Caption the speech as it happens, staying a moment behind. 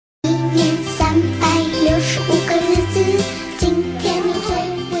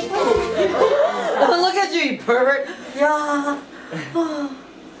Yeah.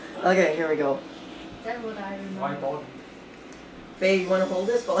 Okay, here we go. That's what I remember. Why body? Faye, you want to hold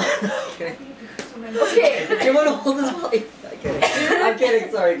this? Okay. You want to hold this? I'm kidding. I'm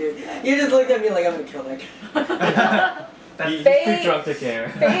kidding. Sorry, dude. You just looked at me like I'm a killer. He's Faye- too drunk to care.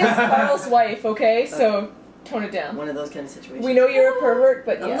 Faye is Carl's wife, okay? So, tone it down. One of those kind of situations. We know you're a pervert,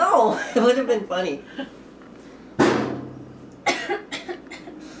 but yeah. No, it would have been funny.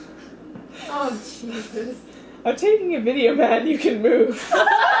 Oh, Jesus. I'm taking a video, man. You can move.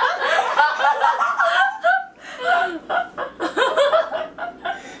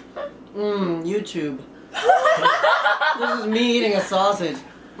 YouTube. This is me eating a sausage.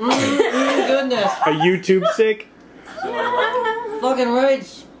 Goodness. A YouTube stick? Fucking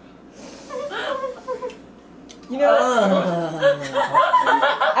right. You know,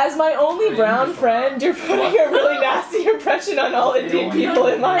 as my only brown friend, you're putting a really nasty impression on all Indian people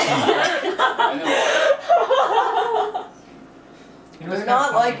in my heart. They're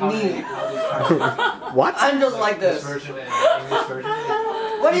not like me. What? I'm just like this. English version.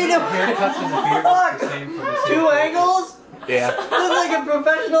 What are you doing? Haircuts and the beard are the same for the same. 2 angles? Yeah. This is like a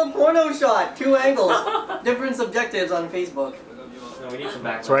professional porno shot. 2 angles. Different subjectives on Facebook. No, we need some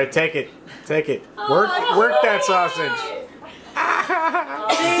back. That's right, take it. Take it. Work that sausage.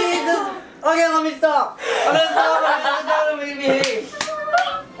 Okay, let me stop. I'm gonna stop. I'm gonna behave.